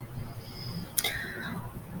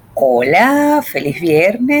Hola, feliz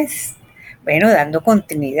viernes. Bueno, dando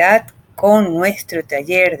continuidad con nuestro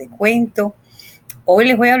taller de cuento, hoy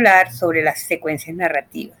les voy a hablar sobre las secuencias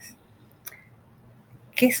narrativas.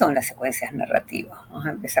 ¿Qué son las secuencias narrativas? Vamos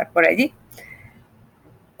a empezar por allí.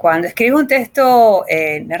 Cuando escribes un texto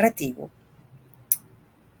narrativo,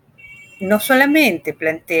 no solamente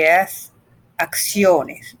planteas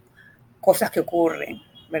acciones, cosas que ocurren,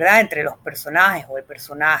 ¿verdad?, entre los personajes o el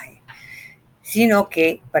personaje, sino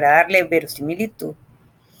que para darle verosimilitud,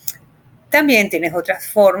 también tienes otras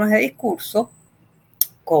formas de discurso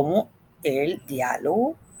como el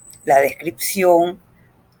diálogo, la descripción,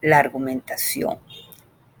 la argumentación,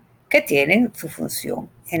 que tienen su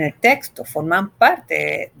función en el texto, forman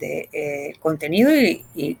parte del contenido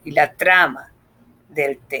y la trama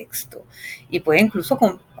del texto, y pueden incluso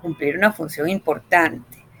cumplir una función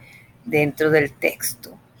importante dentro del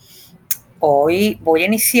texto. Hoy voy a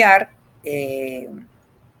iniciar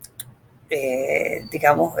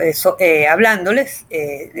hablándoles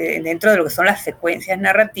dentro de lo que son las secuencias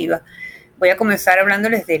narrativas. Voy a comenzar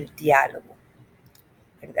hablándoles del diálogo,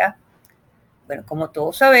 ¿verdad? Bueno, como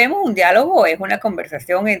todos sabemos, un diálogo es una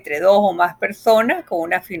conversación entre dos o más personas con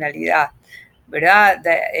una finalidad, ¿verdad?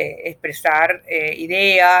 De expresar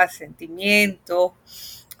ideas,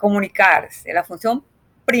 sentimientos, comunicarse. La función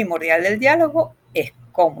primordial del diálogo es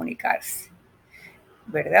comunicarse,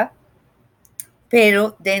 ¿verdad?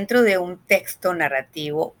 Pero dentro de un texto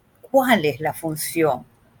narrativo, ¿cuál es la función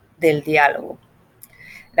del diálogo?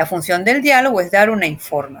 La función del diálogo es dar una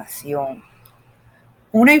información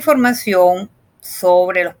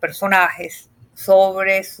sobre los personajes,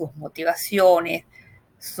 sobre sus motivaciones,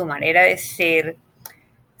 su manera de ser,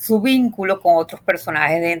 su vínculo con otros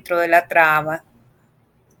personajes dentro de la trama.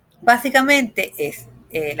 Básicamente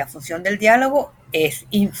la función del diálogo es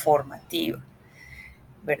informativa,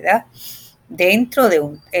 ¿verdad?, dentro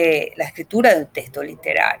de la escritura de un texto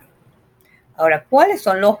literario. Ahora, ¿cuáles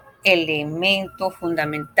son los elementos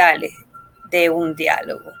fundamentales de un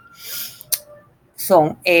diálogo?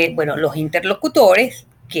 Son, los interlocutores,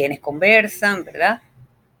 quienes conversan, ¿verdad?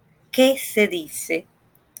 ¿Qué se dice?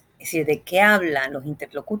 Es decir, ¿de qué hablan los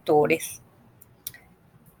interlocutores?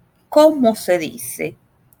 ¿Cómo se dice?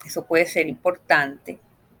 Eso puede ser importante.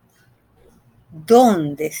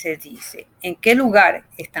 ¿Dónde se dice? ¿En qué lugar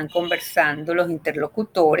están conversando los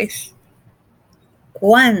interlocutores?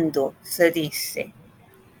 ¿Cuándo se dice?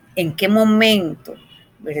 ¿En qué momento?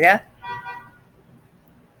 ¿Verdad?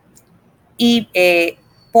 Y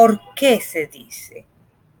 ¿por qué se dice?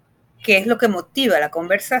 ¿Qué es lo que motiva la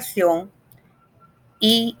conversación?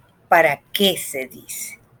 ¿Y para qué se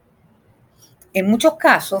dice? En muchos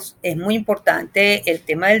casos es muy importante el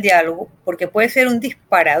tema del diálogo porque puede ser un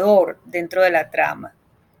disparador dentro de la trama.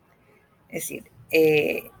 Es decir,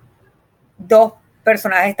 dos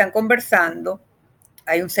personajes están conversando,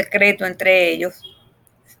 hay un secreto entre ellos,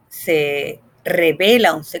 se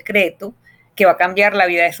revela un secreto que va a cambiar la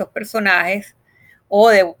vida de esos personajes o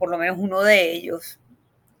de por lo menos uno de ellos,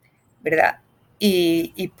 ¿verdad?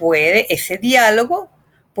 Y ese diálogo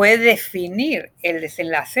puede definir el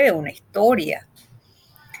desenlace de una historia.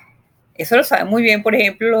 Eso lo saben muy bien, por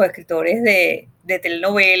ejemplo, los escritores de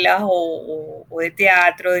telenovelas o de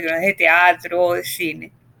teatro, de guiones de teatro o de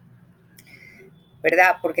cine,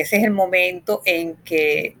 ¿verdad? Porque ese es el momento en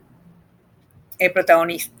que el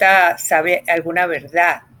protagonista sabe alguna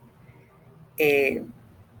verdad.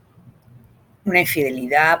 Una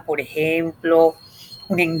infidelidad, por ejemplo,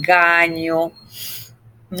 un engaño,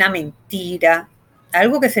 una mentira,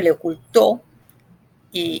 algo que se le ocultó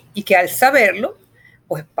y que al saberlo,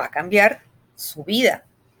 pues va a cambiar su vida,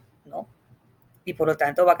 ¿no? Y por lo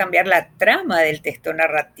tanto va a cambiar la trama del texto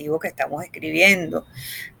narrativo que estamos escribiendo.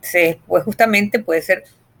 Entonces, pues justamente puede ser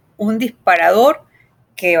un disparador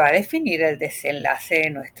que va a definir el desenlace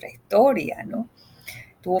de nuestra historia, ¿no?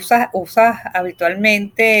 Tú usas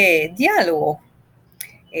habitualmente diálogos.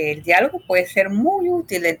 El diálogo puede ser muy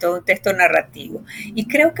útil dentro de un texto narrativo y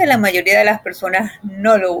creo que la mayoría de las personas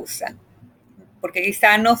no lo usan porque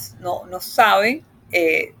quizá no saben,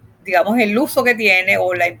 digamos, el uso que tiene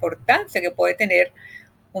o la importancia que puede tener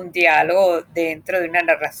un diálogo dentro de una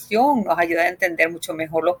narración. Nos ayuda a entender mucho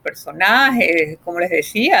mejor los personajes, como les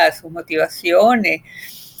decía, sus motivaciones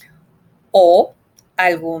o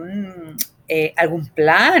algún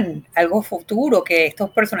plan, algo futuro que estos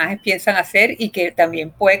personajes piensan hacer y que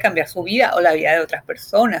también puede cambiar su vida o la vida de otras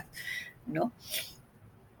personas, ¿no?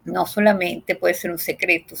 No solamente puede ser un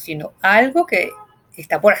secreto, sino algo que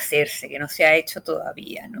está por hacerse, que no se ha hecho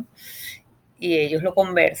todavía, ¿no? Y ellos lo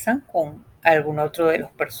conversan con algún otro de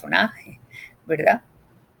los personajes, ¿verdad?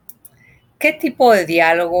 ¿Qué tipo de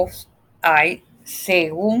diálogos hay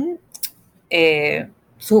según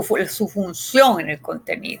su función en el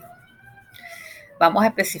contenido. Vamos a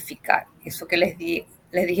especificar eso que les dije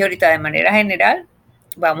ahorita de manera general,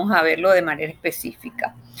 vamos a verlo de manera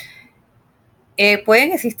específica.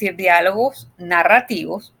 Pueden existir diálogos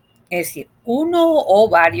narrativos, es decir, uno o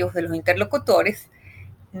varios de los interlocutores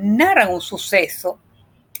narran un suceso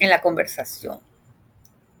en la conversación,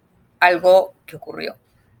 algo que ocurrió.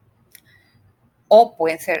 O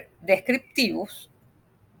pueden ser descriptivos,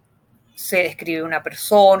 se describe una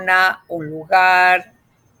persona, un lugar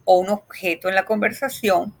o un objeto en la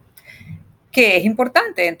conversación que es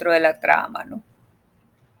importante dentro de la trama, ¿no?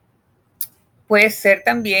 Puede ser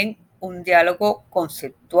también un diálogo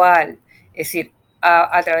conceptual, es decir,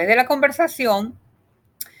 a través de la conversación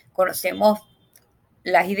conocemos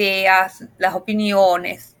las ideas, las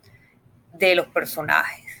opiniones de los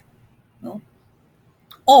personajes, ¿no?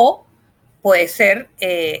 O puede ser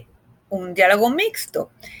un diálogo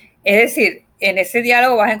mixto, es decir, en ese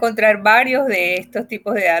diálogo vas a encontrar varios de estos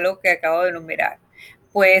tipos de diálogos que acabo de enumerar.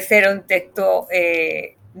 Puede ser un texto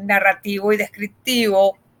narrativo y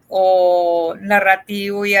descriptivo o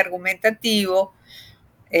narrativo y argumentativo.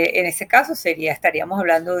 En ese caso estaríamos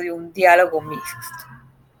hablando de un diálogo mixto.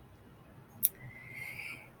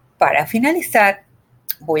 Para finalizar,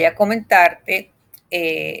 voy a comentarte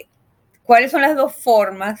cuáles son las dos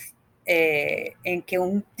formas en que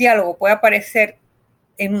un diálogo puede aparecer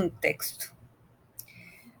en un texto.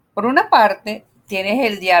 Por una parte, tienes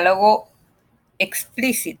el diálogo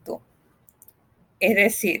explícito, es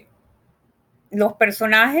decir, los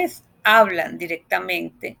personajes hablan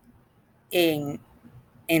directamente en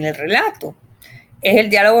el relato. Es el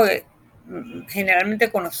diálogo que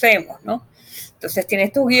generalmente conocemos, ¿no? Entonces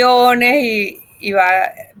tienes tus guiones y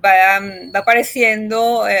va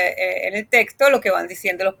apareciendo en el texto lo que van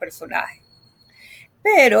diciendo los personajes.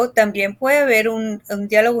 Pero también puede haber un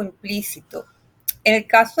diálogo implícito. En el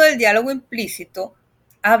caso del diálogo implícito,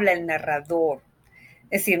 habla el narrador.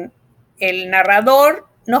 Es decir, el narrador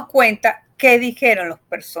nos cuenta qué dijeron los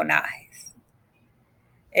personajes.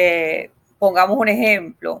 Pongamos un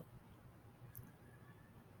ejemplo.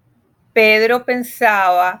 Pedro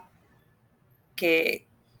pensaba que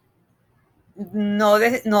no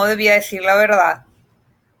debía decir la verdad.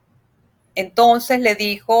 Entonces le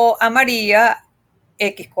dijo a María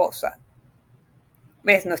X cosa.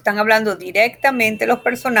 ¿Ves? No están hablando directamente los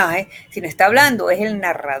personajes, sino está hablando, es el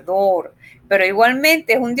narrador. Pero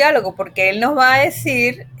igualmente es un diálogo porque él nos va a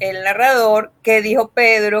decir, el narrador, qué dijo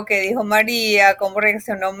Pedro, qué dijo María, cómo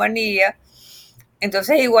reaccionó María.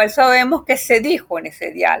 Entonces igual sabemos qué se dijo en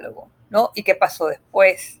ese diálogo, ¿no? Y qué pasó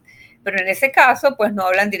después. Pero en ese caso, pues no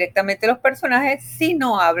hablan directamente los personajes,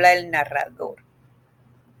 sino habla el narrador.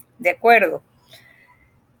 ¿De acuerdo?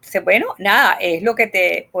 Entonces, bueno, nada, es lo que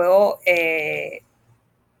te puedo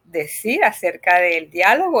decir acerca del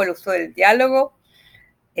diálogo, el uso del diálogo.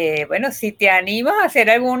 Bueno, si te animas a hacer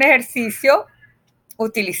algún ejercicio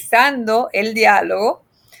utilizando el diálogo,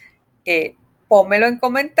 pónmelo en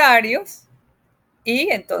comentarios y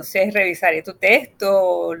entonces revisaré tu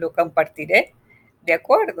texto, lo compartiré. ¿De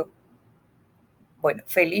acuerdo? Bueno,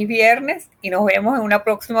 feliz viernes y nos vemos en una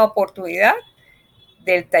próxima oportunidad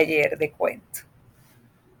del taller de cuento.